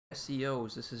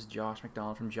SEOs, this is Josh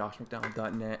MacDonald from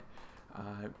joshmacdonald.net.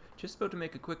 Just about to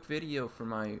make a quick video for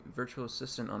my virtual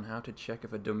assistant on how to check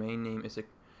if a domain name is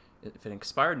if an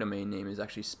expired domain name is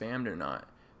actually spammed or not.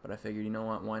 But I figured, you know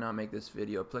what, why not make this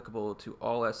video applicable to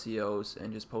all SEOs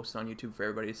and just post it on YouTube for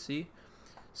everybody to see.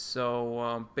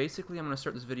 So basically I'm going to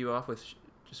start this video off with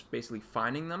just basically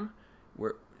finding them,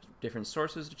 where different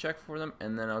sources to check for them,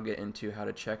 and then I'll get into how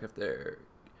to check if they're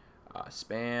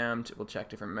spammed. We'll check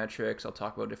different metrics. I'll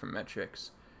talk about different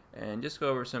metrics and just go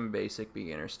over some basic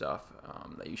beginner stuff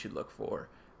that you should look for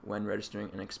when registering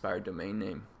an expired domain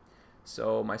name.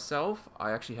 So myself,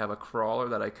 I actually have a crawler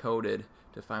that I coded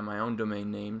to find my own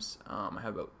domain names. I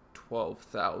have about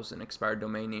 12,000 expired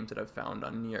domain names that I've found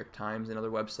on New York Times and other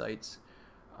websites.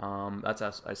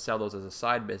 I sell those as a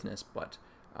side business, but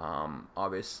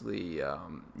obviously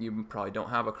you probably don't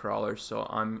have a crawler, so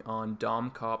I'm on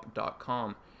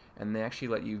domcop.com, and they actually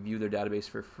let you view their database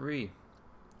for free.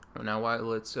 Now,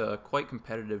 while it's quite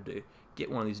competitive to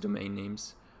get one of these domain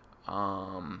names,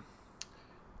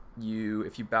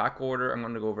 if you back order, I'm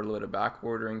going to go over a little bit of back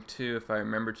ordering too, if I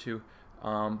remember to.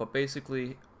 But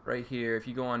basically, right here, if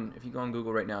you go on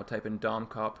Google right now, type in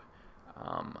domcop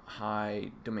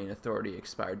high domain authority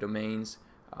expired domains.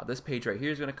 This page right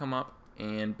here is going to come up,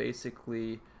 and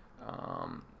basically,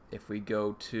 if we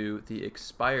go to the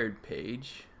expired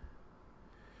page,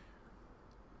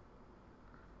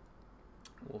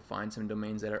 we'll find some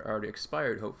domains that are already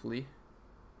expired, hopefully.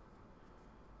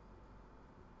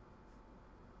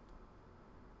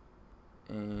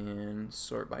 And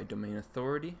sort by domain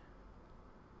authority.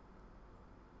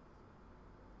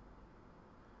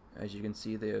 As you can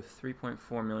see, they have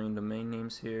 3.4 million domain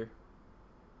names here.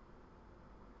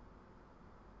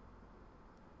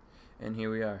 And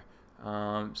here we are.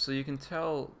 So you can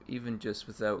tell, even just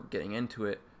without getting into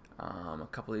it, a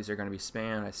couple of these are going to be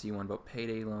spammed. I see one about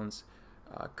payday loans,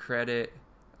 credit,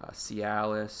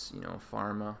 Cialis,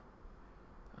 pharma.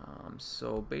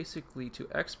 So basically, to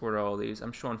export all these,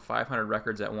 I'm showing 500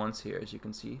 records at once here, as you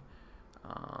can see.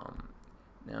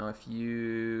 Now, if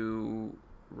you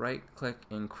right-click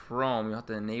in Chrome, you have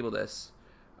to enable this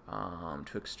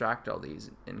to extract all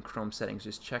these in Chrome settings.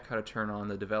 Just check how to turn on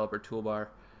the developer toolbar.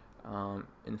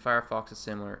 In Firefox, it's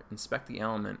similar. Inspect the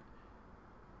element.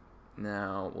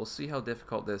 Now, we'll see how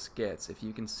difficult this gets. If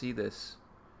you can see this,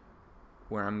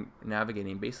 where I'm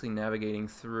navigating, basically navigating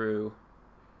through,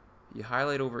 you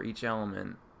highlight over each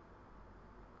element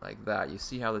like that. You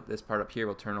see how this part up here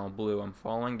will turn all blue. I'm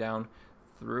following down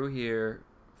through here,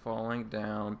 following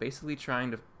down, basically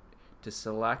trying to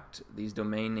select these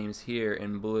domain names here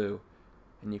in blue,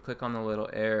 and you click on the little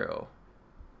arrow,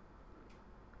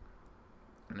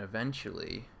 and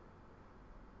eventually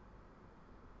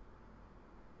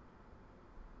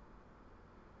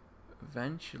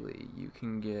you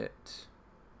can get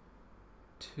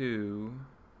to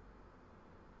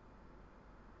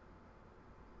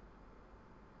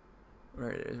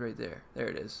right, it is right there. There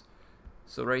it is.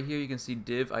 So right here you can see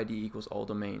div ID equals all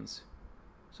domains.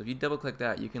 So if you double click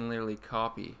that, you can literally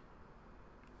copy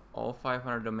all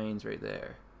 500 domains right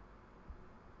there,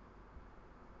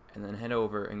 and then head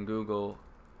over and Google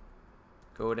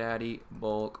GoDaddy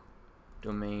bulk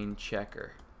domain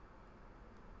checker,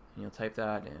 and you'll type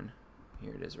that in.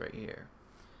 Here it is right here.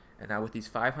 And now with these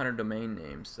 500 domain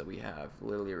names that we have,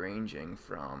 literally ranging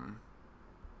from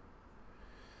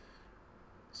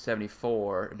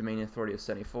 74, domain authority of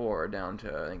 74, down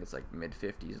to I think it's like mid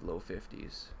 50s, low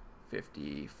 50s,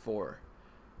 54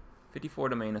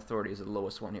 domain authority is the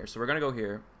lowest one here. So we're gonna go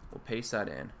here, we'll paste that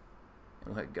in, and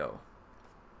we'll hit go.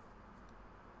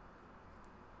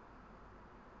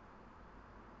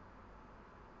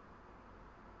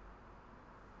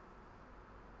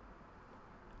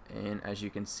 And as you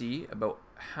can see, about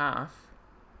half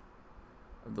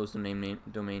of those domain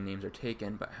names are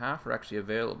taken, but half are actually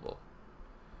available.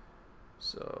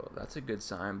 So that's a good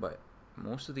sign, but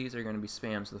most of these are going to be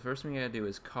spam. So the first thing you gotta do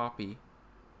is copy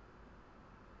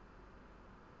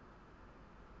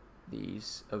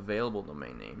these available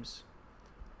domain names,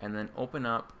 and then open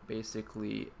up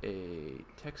basically a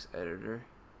text editor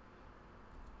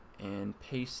and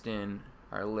paste in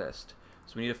our list.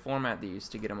 So we need to format these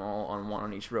to get them all on one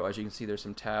on each row. As you can see, there's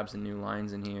some tabs and new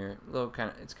lines in here.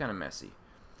 It's kind of messy.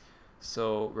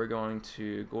 So we're going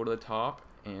to go to the top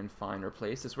and find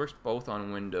replace. This works both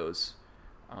on Windows.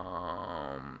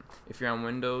 If you're on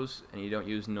Windows and you don't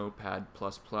use Notepad++,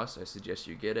 I suggest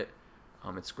you get it.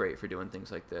 It's great for doing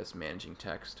things like this, managing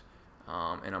text.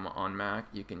 And I'm on Mac.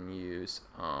 You can use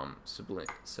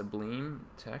Sublime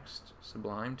Text.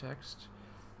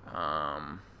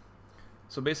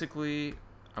 So basically,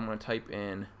 I'm going to type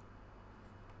in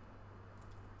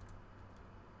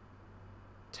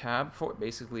tab for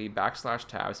basically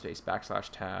 /tab space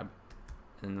 /tab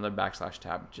and another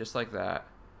 /tab, just like that.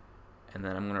 And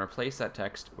then I'm going to replace that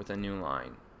text with a new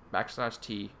line.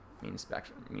 /t means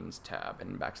tab,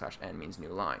 and /n means new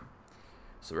line.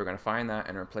 So we're going to find that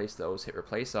and replace those, hit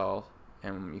replace all,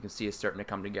 and you can see it's starting to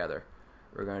come together.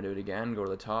 We're going to do it again, go to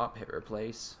the top, hit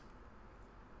replace,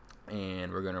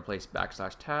 and we're going to replace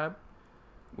 /tab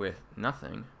with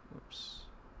nothing. Whoops.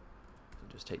 So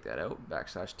just take that out,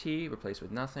 /t, replace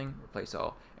with nothing, replace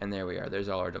all, and there we are. There's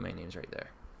all our domain names right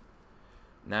there.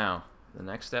 Now, the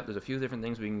next step, there's a few different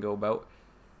things we can go about.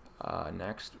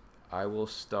 Next, I will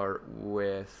start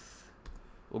with,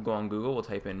 we'll go on Google, we'll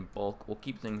type in bulk, we'll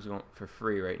keep things going for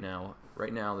free right now.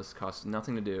 Right now, this costs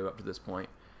nothing to do up to this point.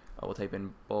 We'll type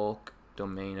in bulk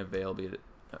domain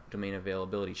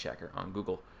availability checker on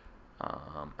Google.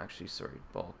 Actually, sorry,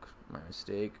 bulk, my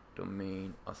mistake,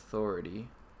 domain authority.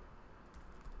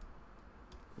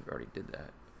 We've already did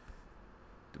that.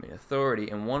 Domain authority,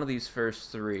 and one of these first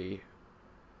three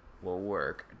will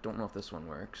work. I don't know if this one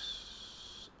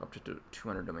works. Up to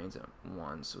 200 domains at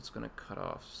once, so it's going to cut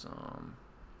off some.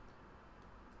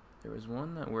 There was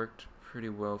one that worked pretty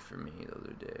well for me the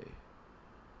other day.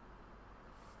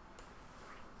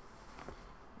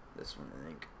 This one, I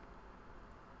think.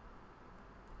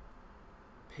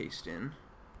 Paste in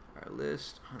our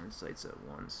list, 100 sites at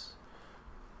once.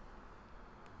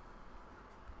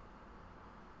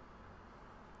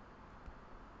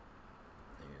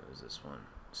 There goes this one.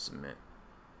 Submit.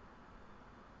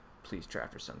 Please try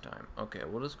for some time. Okay,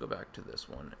 we'll just go back to this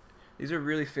one. These are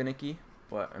really finicky,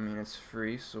 but I mean it's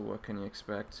free, so what can you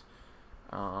expect?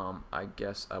 I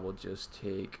guess I will just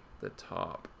take the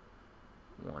top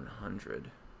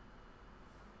 100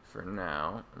 for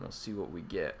now, and we'll see what we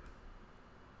get.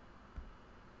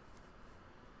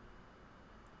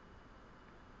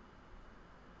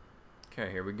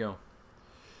 Okay, here we go.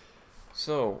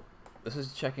 So this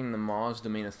is checking the Moz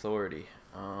domain authority.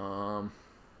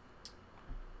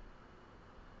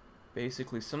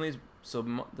 Basically, some of these, so a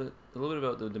little bit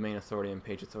about the domain authority and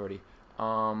page authority.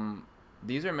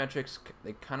 These are metrics,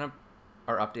 they kind of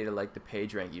are updated like the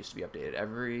page rank used to be updated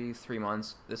every 3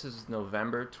 months. This is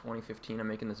November 2015. I'm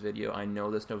making this video. I know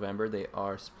this November they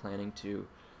are planning to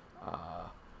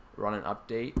run an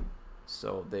update,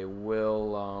 so they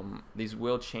will. These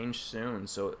will change soon.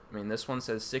 So I mean, this one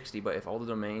says 60, but if all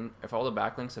the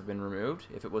backlinks have been removed,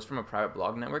 if it was from a private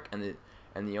blog network and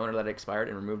the owner let it expired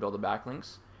and removed all the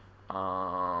backlinks,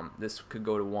 this could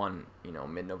go to 1,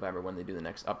 mid-November when they do the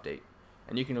next update.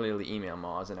 And you can literally email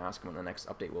Moz and ask them when the next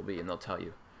update will be, and they'll tell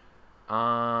you.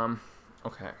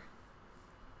 Okay.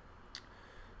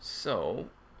 So,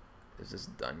 is this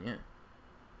done yet?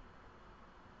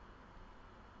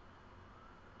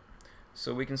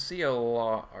 So we can see a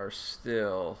lot are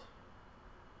still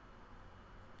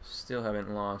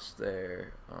haven't lost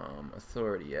their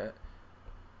authority yet.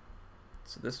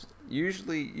 So this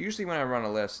usually when I run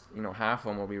a list, half of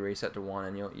them will be reset to 1,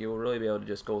 and you'll really be able to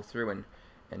just go through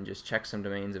and just check some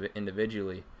domains of it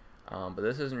individually. But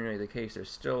this isn't really the case. There's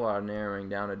still a lot of narrowing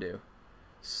down to do.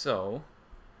 So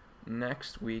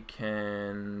next we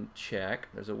can check.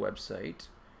 There's a website,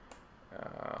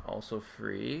 also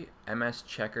free,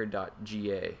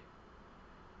 mschecker.ga.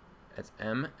 That's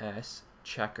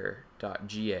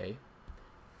mschecker.ga,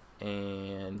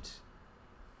 and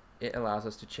it allows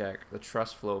us to check the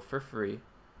trust flow for free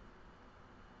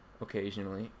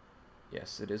occasionally.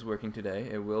 Yes, it is working today.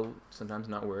 It will sometimes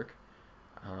not work,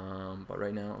 but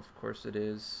right now, of course, it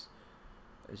is,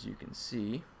 as you can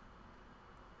see.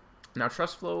 Now,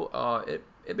 trust flow,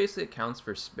 it basically accounts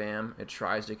for spam. It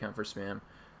tries to account for spam.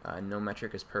 No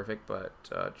metric is perfect, but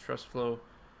trust flow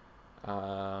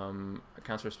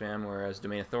accounts for spam, whereas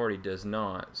domain authority does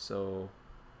not. So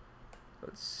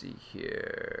let's see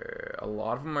here. A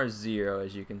lot of them are 0,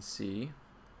 as you can see.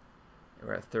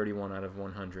 We're at 31 out of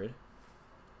 100.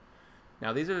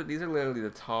 Now these are literally the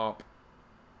top.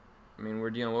 I mean,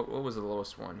 we're dealing. What was the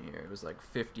lowest one here? It was like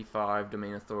 55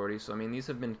 domain authority. So I mean, these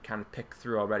have been kind of picked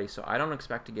through already. So I don't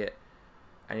expect to get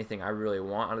anything I really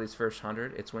want out of these first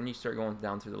 100. It's when you start going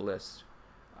down through the list.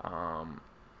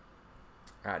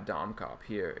 At DomCop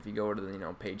here, if you go to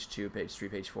the page 2, page 3,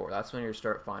 page 4, that's when you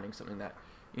start finding something that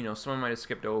someone might have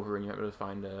skipped over, and you might be able to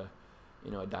find a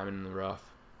a diamond in the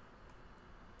rough.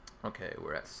 Okay,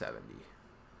 we're at 70.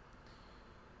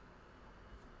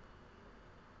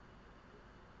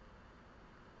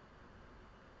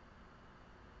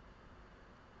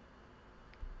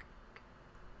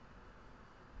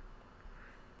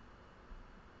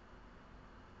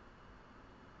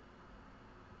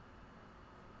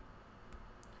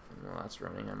 While that's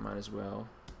running, I might as well.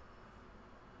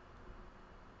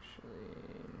 Actually,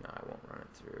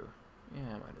 through. Yeah,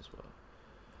 I might as well.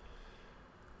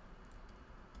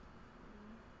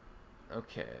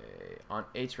 Okay, on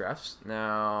Ahrefs.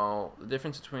 Now, the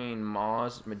difference between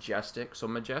Moz, Majestic. So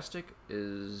Majestic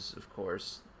is, of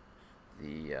course,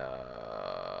 the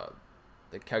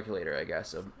calculator, I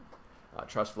guess, of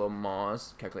trust flow.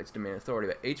 Moz calculates domain authority,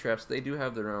 but Ahrefs, they do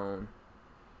have their own.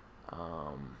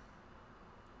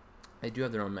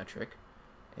 Metric,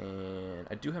 and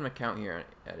I do have an account here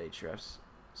at Ahrefs,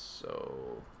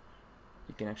 so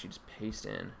you can actually just paste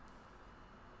in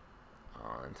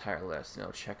entire list, and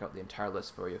it'll check out the entire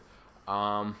list for you.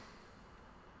 Ahrefs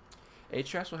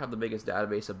will have the biggest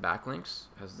database of backlinks,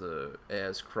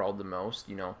 has crawled the most.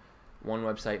 You know, one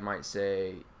website might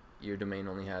say your domain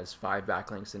only has 5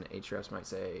 backlinks, and Ahrefs might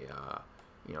say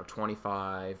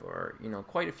 25, or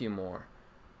quite a few more.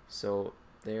 So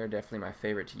they are definitely my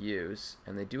favorite to use,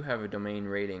 and they do have a domain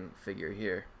rating figure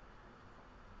here.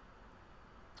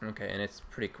 Okay, and it's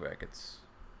pretty quick. It's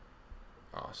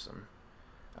awesome.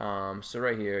 So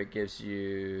right here it gives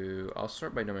you, I'll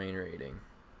sort by domain rating.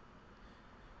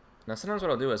 Now sometimes what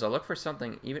I'll do is I'll look for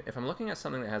something, even if I'm looking at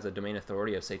something that has a domain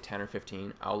authority of say 10 or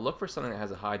 15, I'll look for something that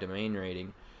has a high domain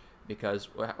rating,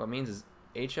 because what it means is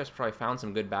Ahrefs probably found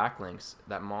some good backlinks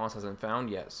that Moz hasn't found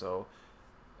yet. So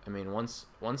I mean, once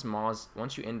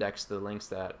you index the links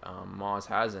that Moz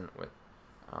hasn't,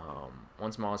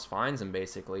 once Moz finds them,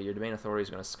 basically your domain authority is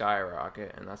going to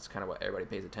skyrocket, and that's kind of what everybody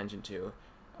pays attention to.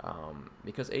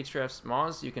 Because Ahrefs,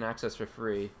 Moz you can access for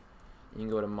free. You can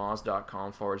go to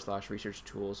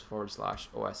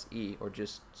moz.com/research-tools/OSE, or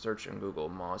just search on Google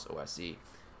Moz OSE,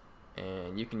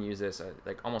 and you can use this at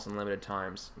like almost unlimited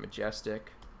times.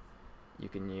 Majestic, you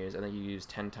can use, I think you use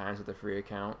 10 times with a free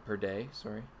account per day.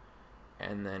 Sorry.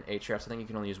 And then Ahrefs, I think you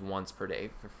can only use once per day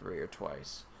for free, or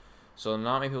twice. So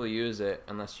not many people use it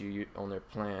unless you own their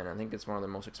plan. I think it's one of the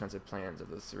most expensive plans of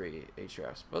the 3,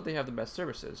 Ahrefs, but they have the best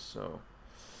services. So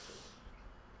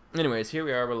anyways, here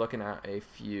we are. We're looking at a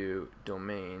few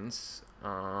domains,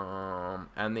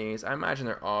 and these, I imagine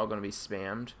they're all going to be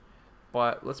spammed,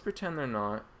 but let's pretend they're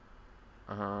not.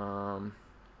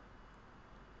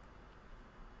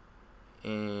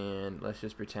 And let's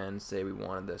just pretend, say we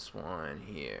wanted this one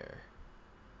here.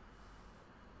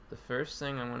 The first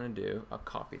thing I'm going to do, I'll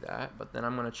copy that, but then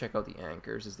I'm going to check out the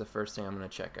anchors is the first thing I'm going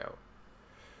to check out.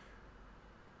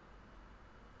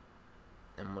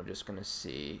 And we're just going to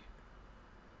see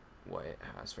what it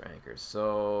has for anchors.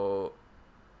 So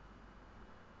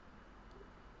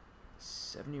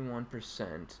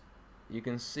 71%, you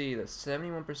can see that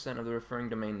 71% of the referring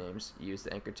domain names use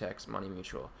the anchor text Money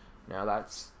Mutual. Now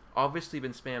that's obviously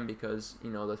been spammed, because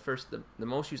the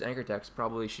most used anchor text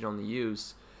probably should only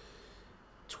use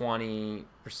 20%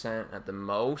 at the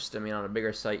most. I mean, on a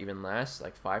bigger site even less,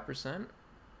 like 5%.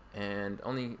 And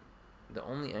the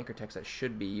only anchor text that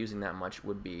should be using that much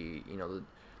would be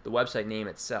the website name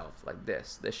itself, like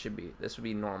this. This would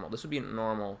be normal. This would be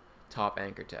normal top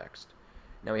anchor text.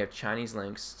 Now we have Chinese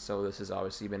links, so this has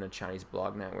obviously been a Chinese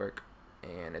blog network,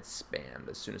 and it's spammed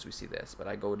as soon as we see this. But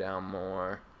I go down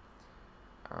more.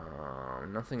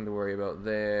 Nothing to worry about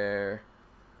there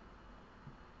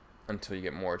until you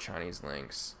get more Chinese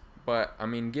links. But I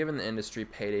mean, given the industry,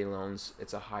 payday loans,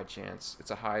 it's a high chance.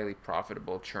 It's a highly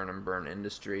profitable churn and burn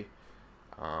industry.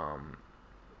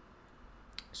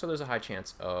 So there's a high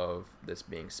chance of this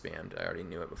being spammed. I already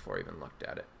knew it before I even looked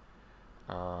at it.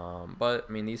 But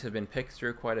I mean, these have been picked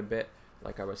through quite a bit.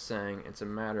 Like I was saying, it's a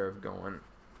matter of going,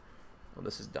 well,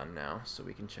 this is done now, so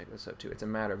we can check this out too. It's a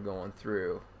matter of going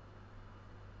through,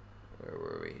 where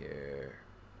were we here?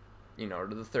 To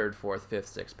the 3rd, 4th, 5th,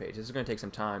 6th page. This is going to take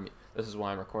some time. This is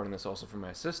why I'm recording this also for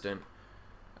my assistant,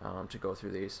 to go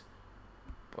through these.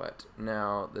 But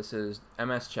now this is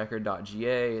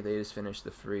mschecker.ga. They just finished the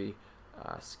free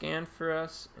scan for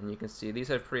us, and you can see these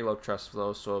have pretty low trust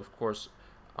flow. So of course,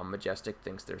 Majestic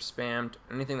thinks they're spammed.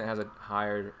 Anything that has a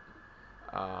higher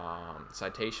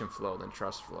citation flow than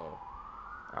trust flow,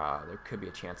 there could be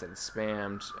a chance that it's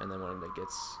spammed. And then when it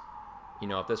gets,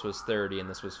 if this was 30 and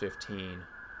this was 15,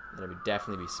 then it would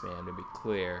definitely be spammed. It'd be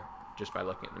clear just by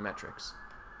looking at the metrics.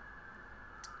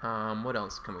 What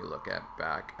else can we look at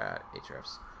back at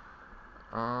Ahrefs?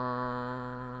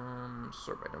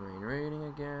 Sort by domain rating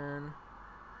again.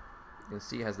 You can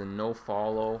see it has the no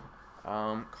follow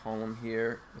column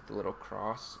here with the little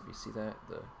cross. If you see that,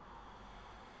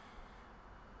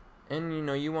 and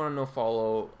you want to no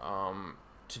follow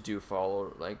to do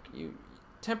follow. Like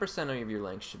 10% of your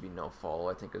links should be no follow.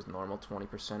 I think is normal.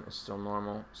 20% is still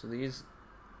normal. So these,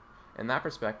 in that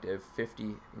perspective,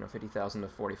 50,000 to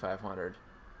 4,500.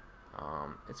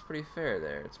 It's pretty fair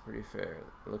there. It's pretty fair.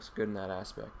 It looks good in that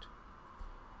aspect.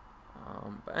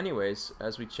 But anyways,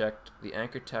 as we checked the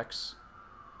anchor text,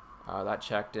 that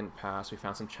check didn't pass. We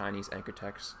found some Chinese anchor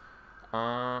text.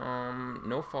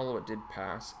 No follow, it did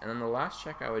pass. And then the last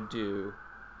check I would do,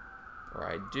 or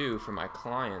I do for my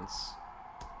clients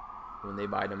when they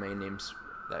buy domain names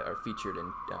that are featured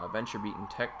in VentureBeat and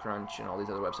TechCrunch and all these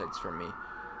other websites from me,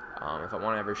 if I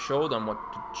want to ever show them what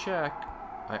to check,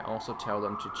 I also tell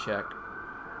them to check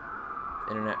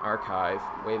Internet Archive,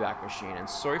 Wayback Machine. And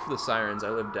sorry for the sirens, I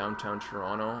live downtown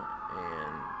Toronto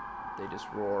and they just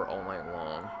roar all night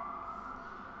long.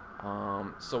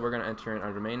 So we're going to enter in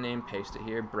our domain name, paste it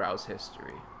here, browse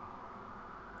history.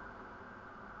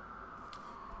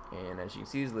 And as you can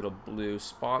see, these little blue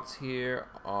spots here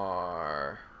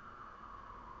are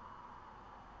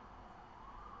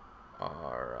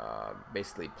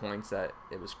basically points that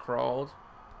it was crawled.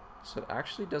 So it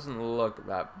actually doesn't look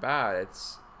that bad.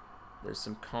 There's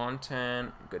some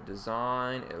content, good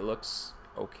design. It looks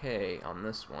okay on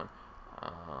this one.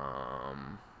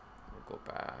 We'll go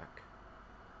back.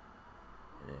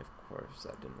 And of course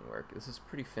that didn't work. This is a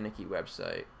pretty finicky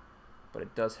website, but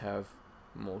it does have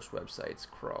most websites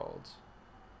crawled.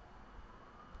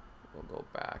 We'll go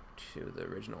back to the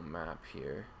original map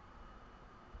here.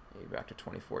 Maybe back to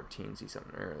 2014, see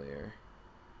something earlier.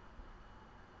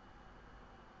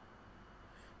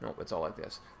 Nope, it's all like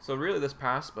this. So really this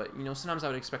passed, but you know, sometimes I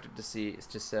would expect it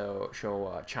to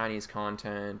show Chinese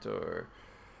content or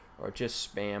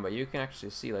just spam, but you can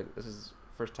actually see, like, this is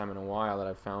the first time in a while that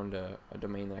I've found a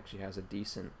domain that actually has a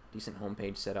decent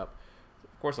homepage set up.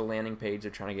 Of course, a landing page,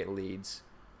 they're trying to get leads.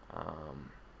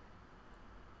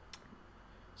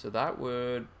 So that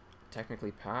would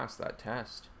technically pass that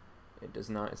test. It does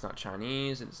not. It's not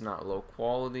Chinese. It's not low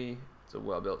quality. It's a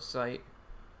well-built site.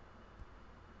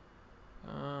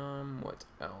 What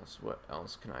else? What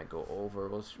else can I go over?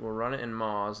 We'll run it in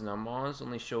Moz. Now Moz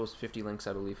only shows 50 links,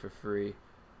 I believe, for free.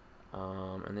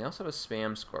 And they also have a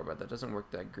spam score, but that doesn't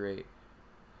work that great.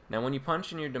 Now, when you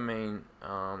punch in your domain,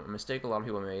 a mistake a lot of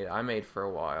people made, I made for a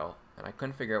while, and I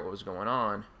couldn't figure out what was going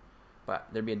on. But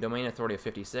there'd be a domain authority of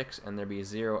 56, and there'd be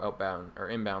 0 outbound or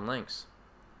inbound links.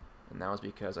 And that was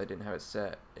because I didn't have it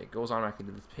set. It goes automatically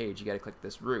to this page. You got to click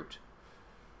this root,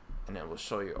 and it will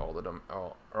show you all the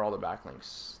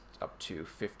backlinks up to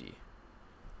 50.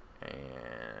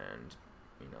 And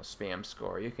you know, spam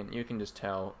score. You can just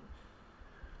tell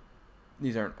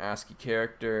these aren't ASCII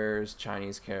characters,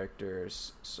 Chinese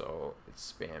characters, so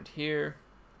it's spammed here.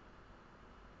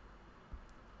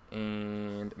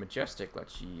 And Majestic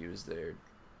lets you use their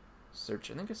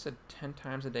search, I think it said 10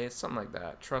 times a day, it's something like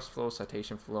that. Trust flow,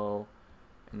 citation flow,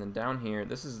 and then down here,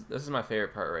 this is my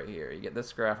favorite part right here. You get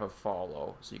this graph of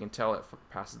follow, so you can tell it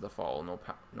passes the follow, no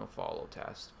follow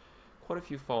test. Quite a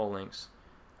few follow links.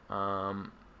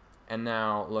 And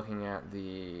now looking at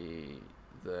the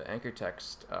anchor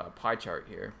text pie chart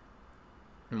here,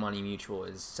 Money Mutual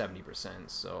is 70%,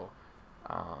 so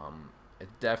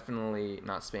it's definitely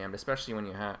not spammed, especially when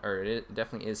you have, or it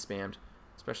definitely is spammed,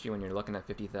 especially when you're looking at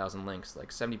 50,000 links. Like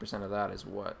 70% of that is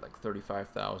what, like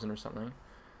 35,000 or something.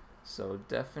 So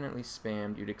definitely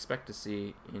spammed. You'd expect to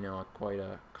see, you know, quite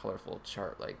a colorful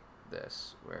chart like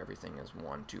this, where everything is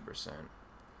 1-2%.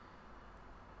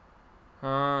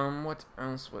 What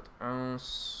else? What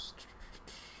else?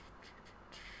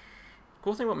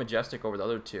 Cool thing about Majestic over the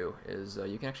other two is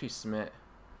you can actually submit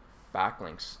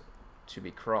backlinks to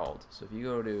be crawled. So if you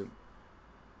go to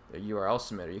the URL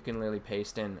submitter, you can literally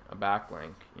paste in a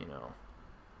backlink, you know.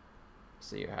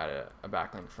 So you had a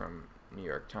backlink from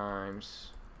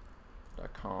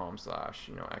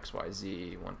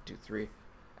NewYorkTimes.com/XYZ123,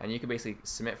 and you can basically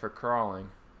submit for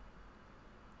crawling.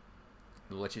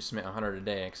 It'll let you submit 100 a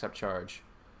day, accept charge,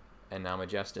 and now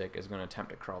Majestic is going to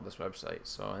attempt to crawl this website.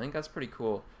 So I think that's pretty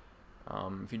cool.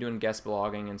 If you're doing guest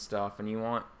blogging and stuff, and you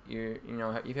want you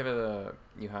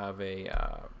have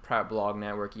a private blog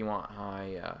network, you want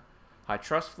high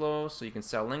trust flow, so you can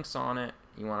sell links on it.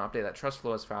 You want to update that trust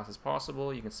flow as fast as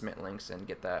possible. You can submit links and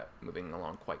get that moving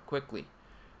along quite quickly.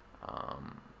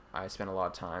 I spend a lot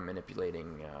of time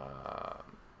manipulating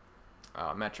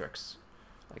metrics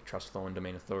like trust flow and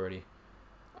domain authority.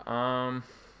 What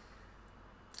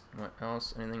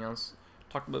else? Anything else?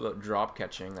 Talked a bit about drop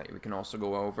catching that we can also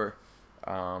go over.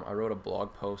 I wrote a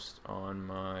blog post on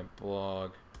my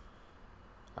blog.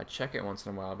 I check it once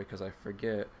in a while because I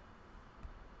forget.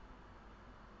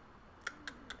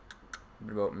 A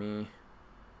bit about me.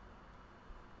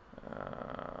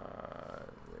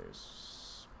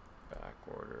 There's back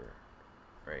order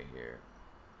right here.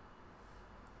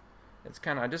 It's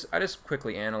kind of I just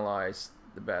quickly analyze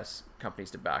the best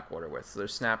companies to back order with. So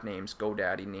there's Snap Names,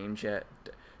 GoDaddy, Namejet,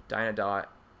 Dynadot,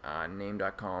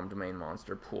 Name.com, Domain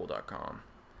Monster, Pool.com.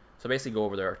 So basically go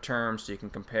over their terms so you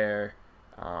can compare,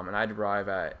 and I derive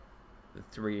at the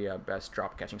three best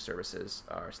drop catching services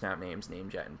are Snap Names,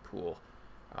 Namejet, and Pool.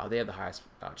 They have the highest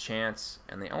chance,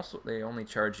 and they only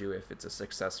charge you if it's a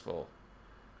successful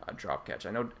drop catch. I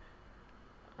know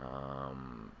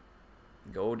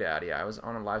GoDaddy, I was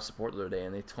on a live support the other day,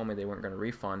 and they told me they weren't going to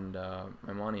refund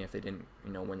my money if they didn't,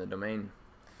 win the domain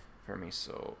for me.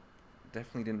 So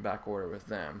definitely didn't back order with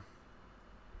them.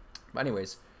 But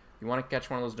anyways, you want to catch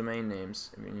one of those domain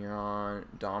names. I mean, you're on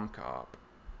DomCop.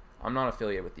 I'm not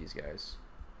affiliated with these guys,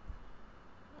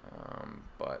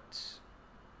 but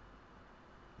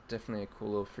definitely a cool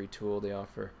little free tool they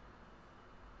offer.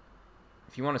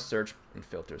 If you want to search and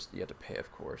filters, you have to pay,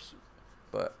 of course.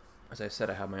 But as I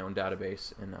said, I have my own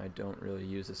database, and I don't really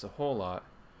use this a whole lot,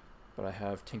 but I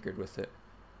have tinkered with it.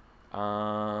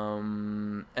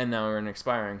 And now we're in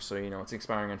expiring, so it's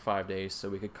expiring in 5 days, so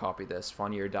we could copy this,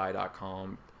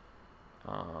 funnyordie.com.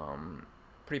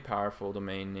 Pretty powerful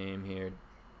domain name here.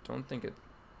 Don't think it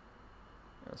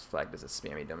was flagged as a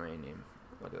spammy domain name.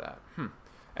 Look at that.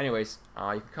 Anyways,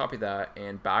 you can copy that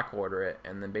and back order it,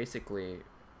 and then basically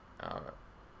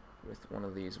with one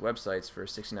of these websites for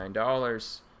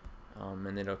 $69,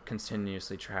 and it'll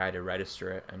continuously try to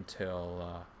register it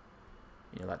until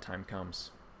that time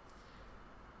comes.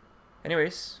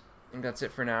 Anyways, I think that's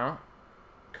it for now.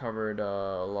 Covered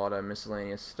a lot of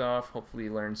miscellaneous stuff. Hopefully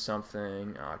you learned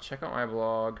something. Check out my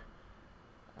blog.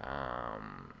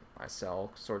 I sell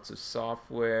all sorts of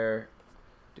software,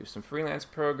 do some freelance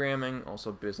programming,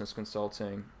 also business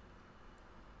consulting.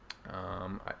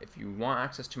 If you want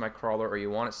access to my crawler, or you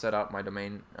want to set up my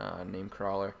domain name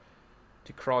crawler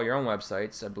to crawl your own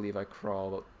websites, I believe I crawl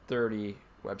about 30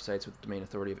 websites with domain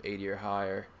authority of 80 or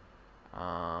higher.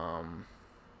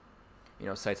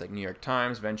 Sites like New York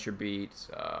Times, VentureBeat,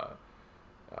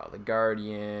 The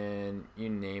Guardian, you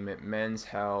name it, Men's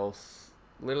Health,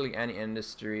 literally any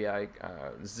industry.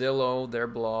 Zillow, their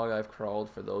blog, I've crawled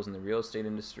for those in the real estate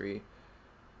industry.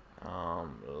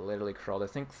 Literally crawled, I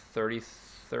think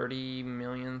 30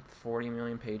 million, 40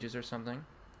 million pages or something.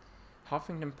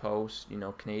 Huffington Post,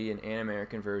 Canadian and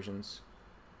American versions.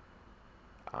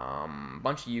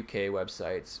 Bunch of UK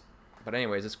websites. But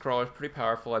anyways, this crawler is pretty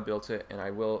powerful. I built it, and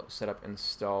I will set up and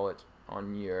install it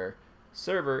on your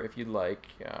server if you'd like,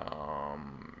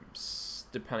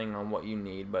 depending on what you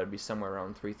need, but it'd be somewhere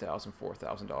around $3,000,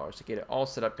 $4,000 to get it all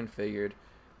set up, configured.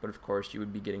 But of course, you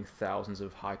would be getting thousands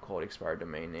of high-quality expired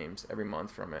domain names every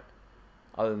month from it.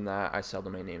 Other than that, I sell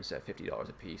domain names at $50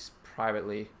 a piece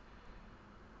privately.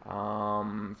 If you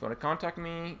want to contact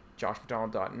me,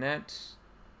 joshmcdonald.net.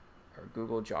 or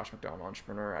Google Josh McDonald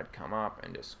Entrepreneur, I'd come up,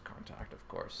 and just contact, of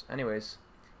course. Anyways,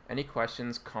 any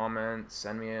questions, comments,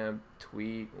 send me a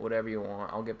tweet, whatever you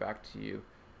want, I'll get back to you.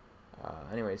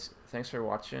 Anyways, thanks for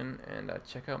watching, and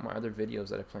check out my other videos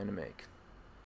that I plan to make.